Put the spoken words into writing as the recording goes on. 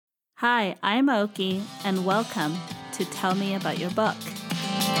Hi, I'm Oki, and welcome to Tell Me About Your Book.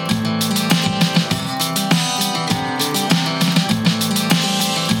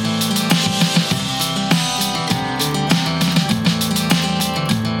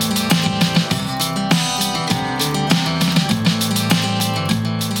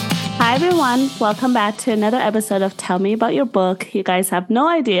 Hi everyone, welcome back to another episode of Tell Me About Your Book. You guys have no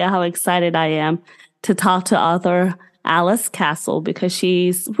idea how excited I am to talk to author Alice Castle because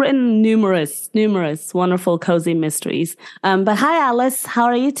she's written numerous wonderful cozy mysteries. But hi Alice, how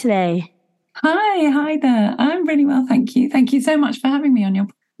are you today? Hi there. I'm really well, thank you. Thank you so much for having me on your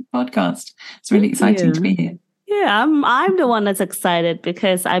podcast. It's really exciting to be here. Yeah, I'm the one that's excited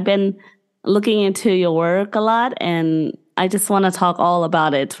because I've been looking into your work a lot and I just want to talk all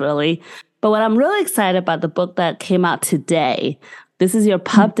about it, really. But what I'm really excited about the book that came out today. This is your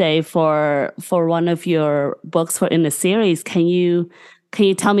pub day for one of your books in the series. Can you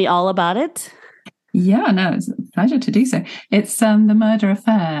tell me all about it? Yeah, no, it's a pleasure to do so. It's The Murder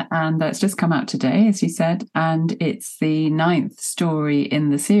Affair, and it's just come out today, as you said, and it's the 9th story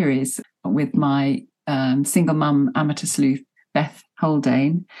in the series with my single mum amateur sleuth, Beth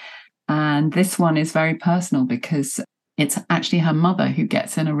Haldane. And this one is very personal because it's actually her mother who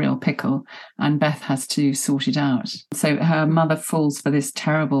gets in a real pickle and Beth has to sort it out. So her mother falls for this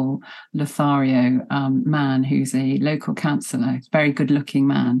terrible Lothario man who's a local councillor, very good-looking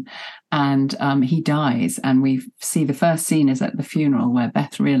man, and he dies. And we see the first scene is at the funeral where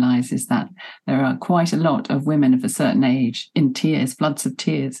Beth realises that there are quite a lot of women of a certain age in tears, floods of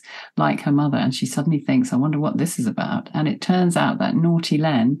tears, like her mother. And she suddenly thinks, I wonder what this is about. And it turns out that Naughty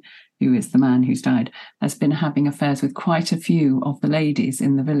Len, who is the man who's died, has been having affairs with quite a few of the ladies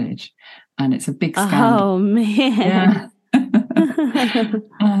in the village. And it's a big scandal. Oh, man. Yeah.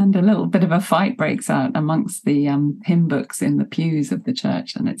 And a little bit of a fight breaks out amongst the hymn books in the pews of the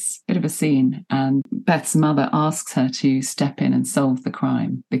church. And it's a bit of a scene. And Beth's mother asks her to step in and solve the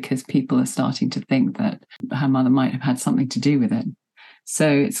crime because people are starting to think that her mother might have had something to do with it. So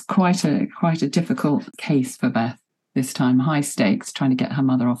it's quite a difficult case for Beth. This time, high stakes, trying to get her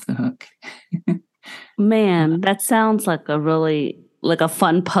mother off the hook. Man, that sounds like a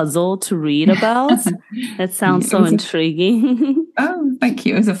fun puzzle to read about. That sounds so intriguing. Oh, thank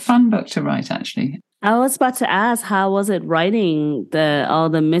you. It was a fun book to write, actually. I was about to ask, how was it writing all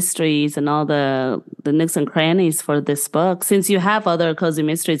the mysteries and all the nooks and crannies for this book? Since you have other cozy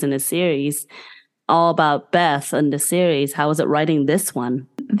mysteries in the series, all about Beth in the series, how was it writing this one?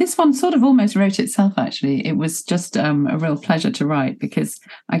 This one sort of almost wrote itself, actually. It was just a real pleasure to write because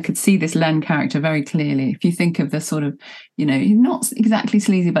I could see this Len character very clearly. If you think of the sort of, he's not exactly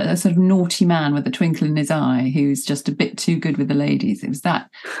sleazy, but a sort of naughty man with a twinkle in his eye who's just a bit too good with the ladies. It was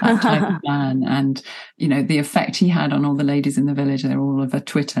that type of man. And, the effect he had on all the ladies in the village, they're all over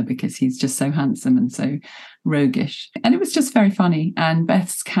Twitter because he's just so handsome and so roguish. And it was just very funny. And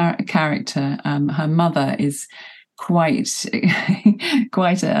Beth's character, her mother is quite a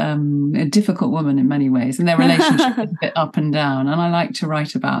difficult woman in many ways, and their relationship is a bit up and down, and I like to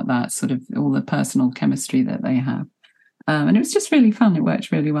write about that, sort of all the personal chemistry that they have, and it was just really fun. It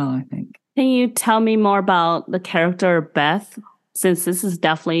worked really well, I think. Can you tell me more about the character Beth, since this is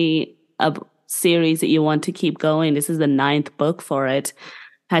definitely a series that you want to keep going? This is the 9th book for it.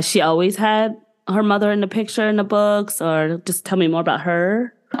 Has she always had her mother in the picture in the books, or just tell me more about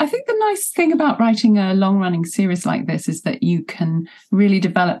her? I think the nice thing about writing a long-running series like this is that you can really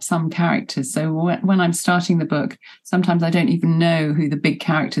develop some characters. So when I'm starting the book, sometimes I don't even know who the big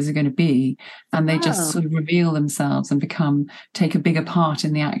characters are going to be, and they just sort of reveal themselves and take a bigger part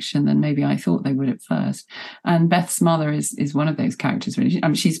in the action than maybe I thought they would at first. And Beth's mother is one of those characters, really.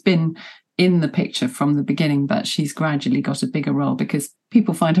 She's been in the picture from the beginning, but she's gradually got a bigger role because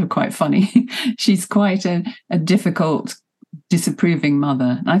people find her quite funny. She's quite a difficult, disapproving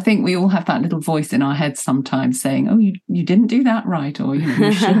mother. I think we all have that little voice in our heads sometimes saying, oh, you didn't do that right, or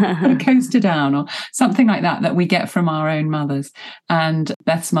you should put a coaster down, or something like that we get from our own mothers. And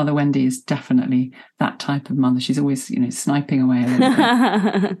Beth's mother, Wendy, is definitely that type of mother. She's always sniping away a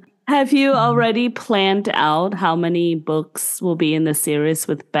little bit. Have you already planned out how many books will be in the series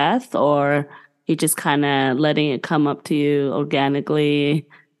with Beth, or you just kind of letting it come up to you organically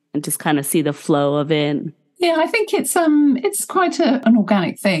and just kind of see the flow of it? Yeah, I think it's quite an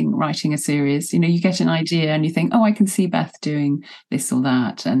organic thing, writing a series. You get an idea and you think, oh, I can see Beth doing this or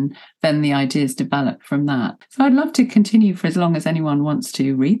that. And then the ideas develop from that. So I'd love to continue for as long as anyone wants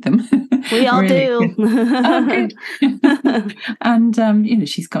to read them. We all really do. Oh, good. And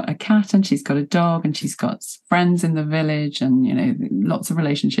she's got a cat and she's got a dog and she's got friends in the village, and lots of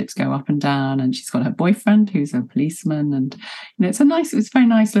relationships go up and down, and she's got her boyfriend who's a policeman, and it's a very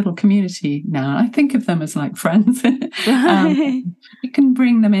nice little community now. I think of them as like friends. You can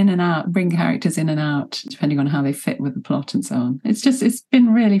bring them in and out, bring characters in and out depending on how they fit with the plot and so on. It's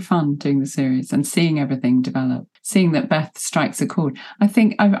been really fun doing the series and seeing everything develop, seeing that Beth strikes a chord. I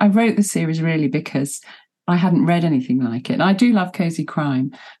think I wrote the series really because I hadn't read anything like it. I do love cozy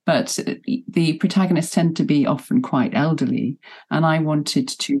crime, but the protagonists tend to be often quite elderly, and I wanted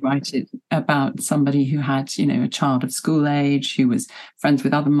to write it about somebody who had, a child of school age, who was friends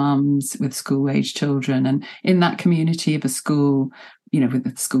with other mums with school age children, and in that community of a school, with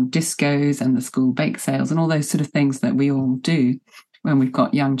the school discos and the school bake sales and all those sort of things that we all do when we've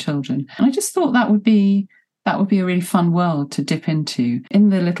got young children. And I just thought that would be a really fun world to dip into. In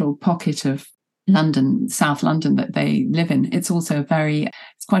the little pocket of London, South London, that they live in, it's also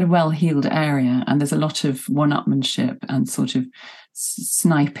it's quite a well-heeled area, and there's a lot of one-upmanship and sort of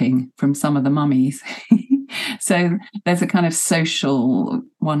sniping from some of the mummies. So there's a kind of social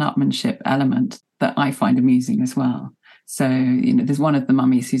one-upmanship element that I find amusing as well. So, there's one of the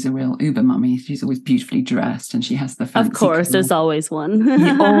mummies who's a real uber mummy. She's always beautifully dressed and she has the fancy Of course, clothes. there's always one.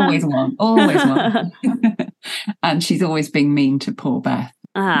 Always one. And she's always being mean to poor Beth.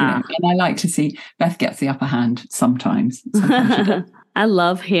 And I like to see Beth gets the upper hand sometimes. I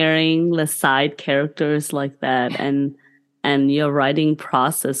love hearing the side characters like that and your writing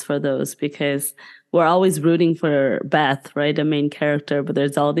process for those, because we're always rooting for Beth, right, the main character, but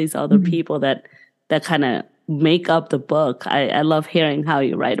there's all these other people that kind of make up the book. I love hearing how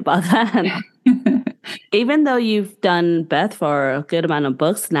you write about that. Even though you've done Beth for a good amount of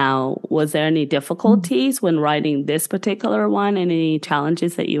books now, was there any difficulties when writing this particular one? Any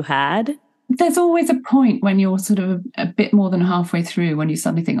challenges that you had? There's always a point when you're sort of a bit more than halfway through when you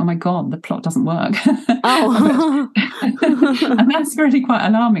suddenly think, oh my God, the plot doesn't work. Oh. And that's really quite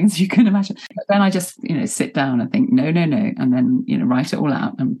alarming, as you can imagine. But then I just, sit down and think, no. And then, write it all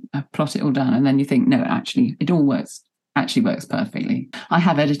out and plot it all down. And then you think, no, actually, it all works perfectly. I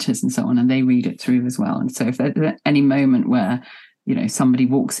have editors and so on, and they read it through as well. And so if there's any moment where, somebody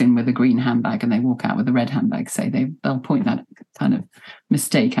walks in with a green handbag and they walk out with a red handbag, say they'll point that kind of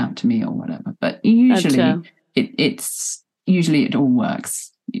mistake out to me or whatever. But usually it all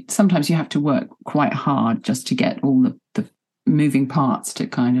works. Sometimes you have to work quite hard just to get all the moving parts to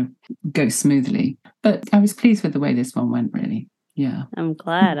kind of go smoothly. But I was pleased with the way this one went, really. Yeah. I'm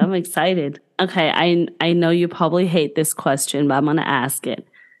glad. I'm excited. Okay, I know you probably hate this question, but I'm going to ask it.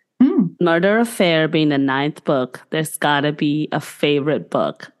 Murder Affair being the 9th book, there's got to be a favorite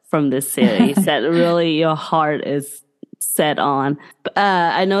book from this series that really your heart is set on.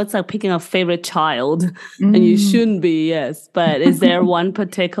 I know it's like picking a favorite child, and you shouldn't be, yes. But is there one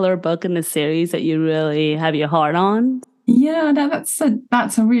particular book in the series that you really have your heart on? Yeah, no, that's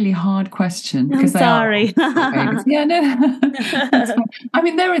a really hard question, because I'm sorry. Yeah, no. I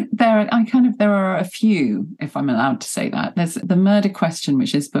mean, there are a few, if I'm allowed to say that. There's The Murder Question,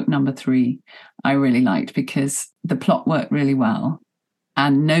 which is book number 3. I really liked because the plot worked really well,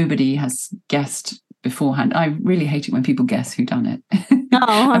 and nobody has guessed beforehand. I really hate it when people guess who done it.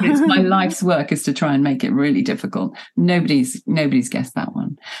 Oh. I mean, it's my life's work is to try and make it really difficult. Nobody's guessed that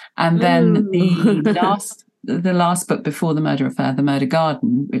one. And then the last book before The Murder Affair, The Murder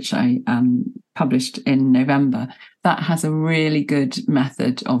Garden, which I published in November, that has a really good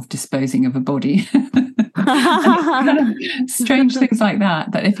method of disposing of a body. Kind of strange things like that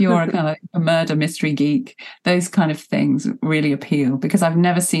if you're a kind of a murder mystery geek, those kind of things really appeal, because I've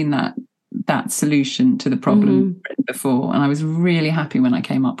never seen that solution to the problem before, and I was really happy when I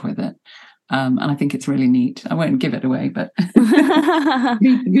came up with it. And I think it's really neat. I won't give it away, but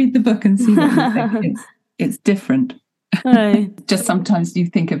read the book and see what you think. It's different. Right. Just sometimes you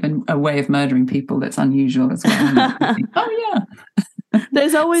think of a way of murdering people that's unusual as well. Think, oh yeah.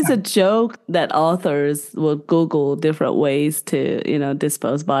 There's always a joke that authors will Google different ways to,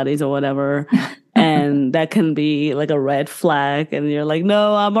 dispose bodies or whatever. And that can be like a red flag. And you're like,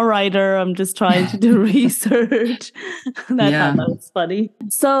 no, I'm a writer. I'm just trying to do research. That was funny.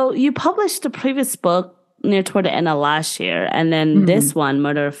 So you published the previous book near toward the end of last year. And then this one,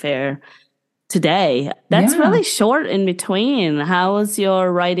 Murder Affair, today. That's really short in between. How was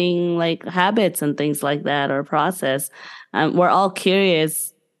your writing habits and things like that, or process? We're all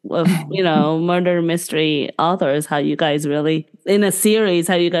curious of, murder mystery authors, how you guys really, in a series,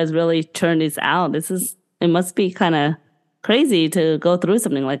 how you guys really turn this out. It must be kind of crazy to go through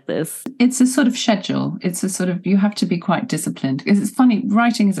something like this. It's a sort of schedule. It's a sort of, you have to be quite disciplined. Because it's funny,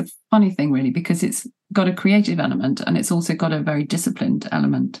 writing is a funny thing, really, because it's got a creative element and it's also got a very disciplined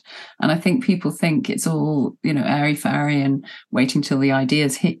element. And I think people think it's all, airy-fairy and waiting till the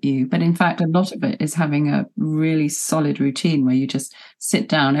ideas hit you. But in fact, a lot of it is having a really solid routine where you just sit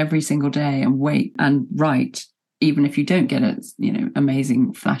down every single day and wait and write, even if you don't get a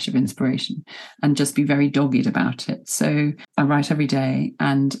amazing flash of inspiration, and just be very dogged about it. So I write every day,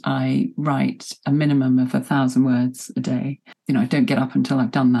 and I write a minimum of 1,000 words a day. I don't get up until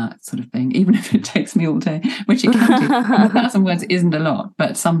I've done that sort of thing, even if it takes me all day, which it can do. 1,000 words isn't a lot,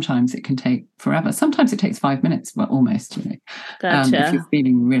 but sometimes it can take forever. Sometimes it takes 5 minutes, well, almost, Gotcha. If you're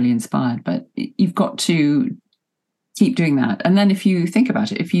feeling really inspired. But you've got to keep doing that. And then if you think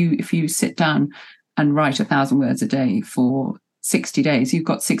about it, if you sit down and write 1,000 words a day for 60 days, you've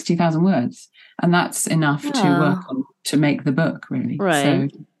got 60,000 words. And that's enough to work on, to make the book, really.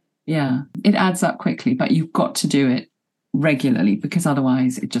 Right. So, yeah, it adds up quickly, but you've got to do it regularly, because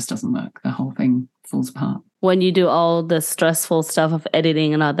otherwise it just doesn't work. The whole thing falls apart. When you do all the stressful stuff of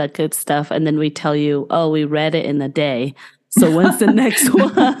editing and all that good stuff, and then we tell you, oh, we read it in a day. So when's the next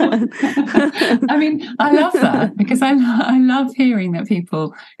one? I mean, I love that, because I love hearing that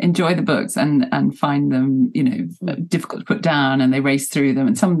people enjoy the books and find them, difficult to put down, and they race through them.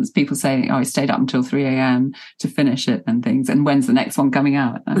 And some people say, oh, I stayed up until 3 a.m. to finish it and things. And when's the next one coming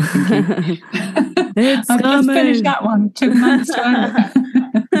out? I'm thinking, I've just finished that one. It took months to edit.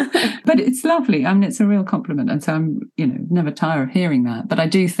 But it's lovely. I mean, it's a real compliment. And so I'm, never tired of hearing that. But I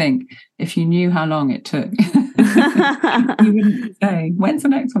do think if you knew how long it took, you wouldn't say, when's the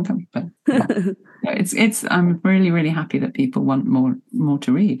next one coming? But it's I'm really, really happy that people want more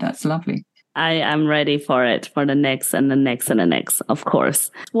to read. That's lovely. I am ready for it, for the next and the next and the next, of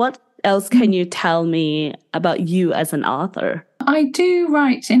course. What else can you tell me about you as an author? I do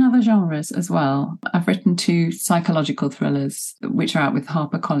write in other genres as well. I've written 2 psychological thrillers, which are out with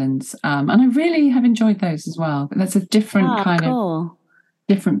HarperCollins, and I really have enjoyed those as well. That's a different of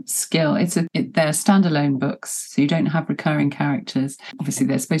different skill. They're standalone books, so you don't have recurring characters. Obviously,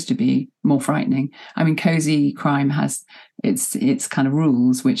 they're supposed to be more frightening. I mean, cozy crime has its kind of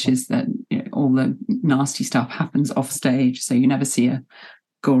rules, which is that all the nasty stuff happens off stage, so you never see a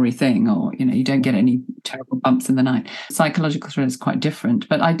gory thing, or you don't get any terrible bumps in the night. Psychological thriller is quite different,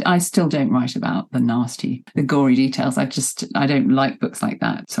 but I still don't write about the gory details. I don't like books like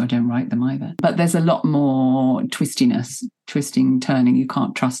that, so I don't write them either. But there's a lot more twisting, turning, you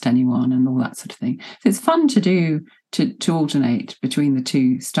can't trust anyone and all that sort of thing. So it's fun to do, to alternate between the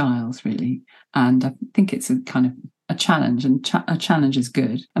 2 styles, really. And I think it's a kind of a challenge, and a challenge is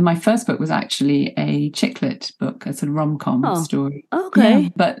good. And my first book was actually a chick lit book, a sort of rom-com story. Okay. Yeah,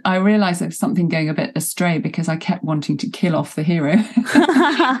 but I realised there was something going a bit astray, because I kept wanting to kill off the hero.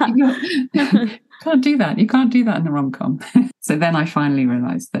 Can't do that. You can't do that in a rom-com. So then I finally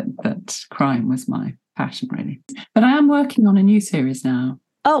realised that crime was my passion, really. But I am working on a new series now.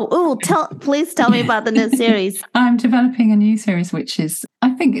 Please tell me about the new series. I'm developing a new series, which is, I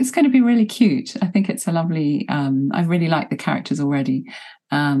think it's going to be really cute. I think it's a lovely, I really like the characters already.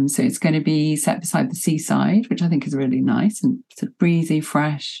 So it's going to be set beside the seaside, which I think is really nice and sort of breezy,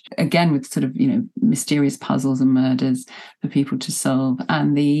 fresh, again, with sort of, mysterious puzzles and murders for people to solve.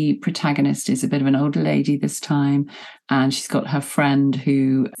 And the protagonist is a bit of an older lady this time, and she's got her friend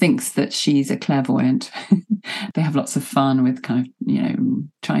who thinks that she's a clairvoyant. They have lots of fun with kind of,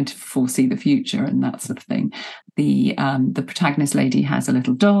 trying to foresee the future and that sort of thing. The protagonist lady has a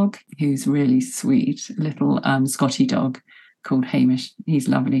little dog who's really sweet, a little Scotty dog called Hamish. He's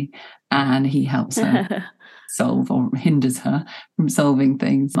lovely, and he helps her solve, or hinders her from solving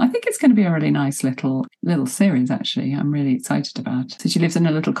things. I think it's going to be a really nice little series, actually. I'm really excited about it. So she lives in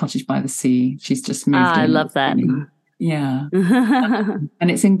a little cottage by the sea. She's just moved in. I love that. Yeah. And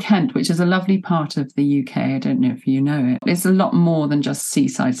it's in Kent, which is a lovely part of the UK. I don't know if you know it. It's a lot more than just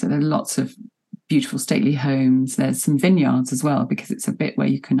seaside. So there are lots of beautiful stately homes. There's some vineyards as well, because it's a bit where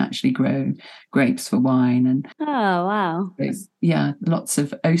you can actually grow grapes for wine. And oh, wow. Lots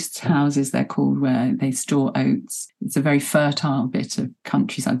of oats houses, they're called, where they store oats. It's a very fertile bit of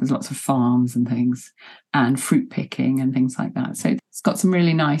countryside. There's lots of farms and things, and fruit picking and things like that. So it's got some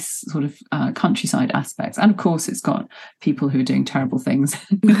really nice sort of countryside aspects. And of course, it's got people who are doing terrible things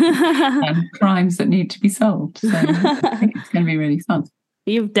and crimes that need to be solved. So I think it's going to be really fun.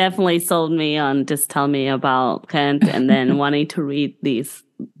 You've definitely sold me on just tell me about Kent and then wanting to read these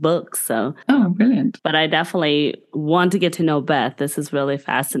books. So, oh, brilliant. But I definitely want to get to know Beth. This is really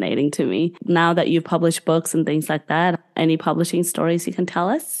fascinating to me. Now that you've published books and things like that, any publishing stories you can tell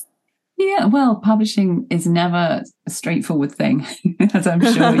us? Yeah, well, publishing is never a straightforward thing, as I'm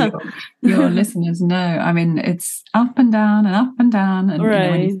sure your listeners know. I mean, it's up and down and up and down. And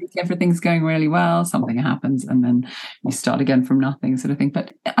when you think everything's going really well, something happens and then you start again from nothing, sort of thing.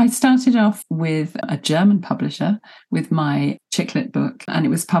 But I started off with a German publisher with my Chicklet book, and it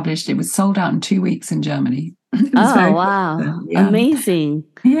was sold out in 2 weeks in Germany. Oh, wow. Yeah. Amazing.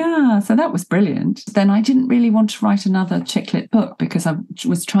 Yeah, so that was brilliant. Then I didn't really want to write another Chicklet book because I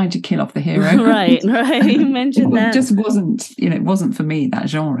was trying to kill off the hero. Right. You mentioned that. It just wasn't, it wasn't for me, that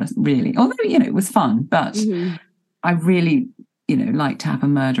genre, really. Although, it was fun, but I really, like to have a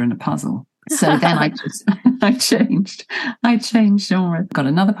murder and a puzzle. So then I changed genre. Got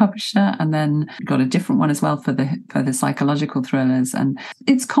another publisher, and then got a different one as well for the psychological thrillers. And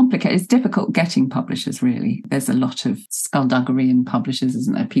it's complicated. It's difficult getting publishers, really. There's a lot of skullduggery in publishers,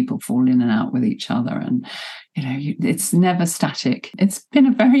 isn't there? People fall in and out with each other, and it's never static. It's been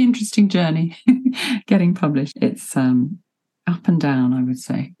a very interesting journey getting published. It's up and down, I would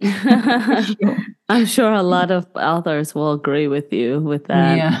say. Sure. I'm sure a lot of authors will agree with you with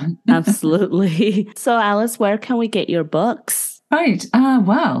that. Yeah. Absolutely. So, Alice, where can we get your books? Right.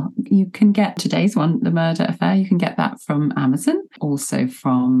 Well, you can get today's one, The Murder Affair. You can get that from Amazon, also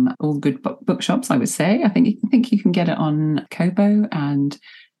from all good bookshops, I would say. I think you can get it on Kobo and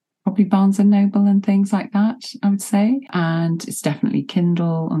probably Barnes and Noble and things like that, I would say. And it's definitely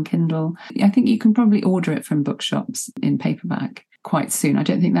on Kindle. I think you can probably order it from bookshops in paperback quite soon. I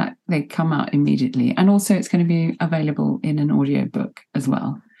don't think that they come out immediately. And also it's going to be available in an audiobook as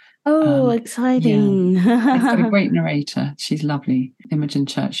well. Oh, exciting. Yeah. It's got a great narrator. She's lovely. Imogen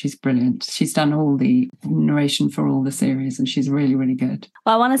Church, she's brilliant. She's done all the narration for all the series and she's really, really good.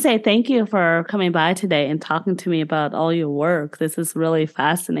 Well, I want to say thank you for coming by today and talking to me about all your work. This is really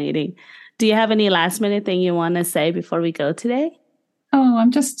fascinating. Do you have any last minute thing you want to say before we go today? Oh,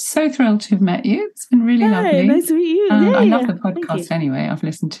 I'm just so thrilled to have met you. It's been really lovely. Nice to meet you. I love the podcast anyway. I've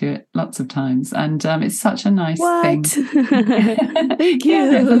listened to it lots of times and it's such a nice thing. Thank you.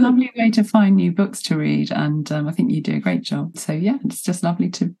 Yeah, it's a lovely way to find new books to read and I think you do a great job. So yeah, it's just lovely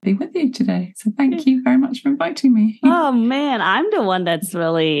to be with you today. So thank you very much for inviting me. Oh man, I'm the one that's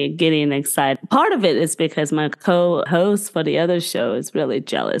really getting excited. Part of it is because my co-host for the other show is really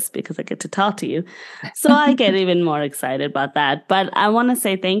jealous because I get to talk to you. So I get even more excited about that. But I want to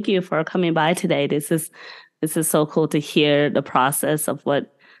say thank you for coming by today. This is so cool to hear the process of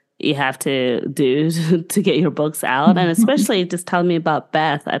what you have to do to get your books out. And especially just tell me about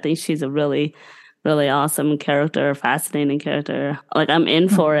Beth. I think she's a really, really awesome character, fascinating character. Like I'm in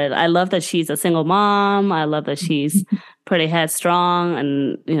for it. I love that she's a single mom. I love that she's pretty headstrong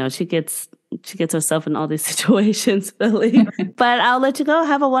and, she gets herself in all these situations, really. But I'll let you go.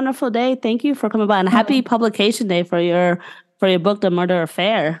 Have a wonderful day. Thank you for coming by and happy publication day for your book, The Murder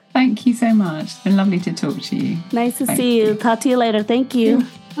Affair. Thank you so much. It's been lovely to talk to you. Nice to see you. Talk to you later. Thank you.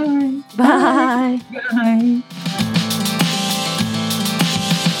 Bye. Bye. Bye.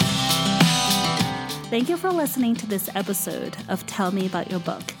 Thank you for listening to this episode of Tell Me About Your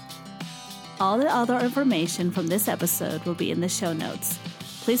Book. All the other information from this episode will be in the show notes.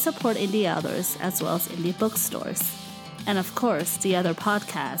 Please support indie authors as well as indie bookstores. And of course, the other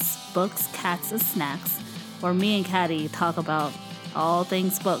podcasts, Books, Cats, and Snacks, where me and Caddy talk about all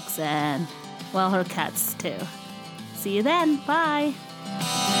things books and, well, her cats too. See you then. Bye.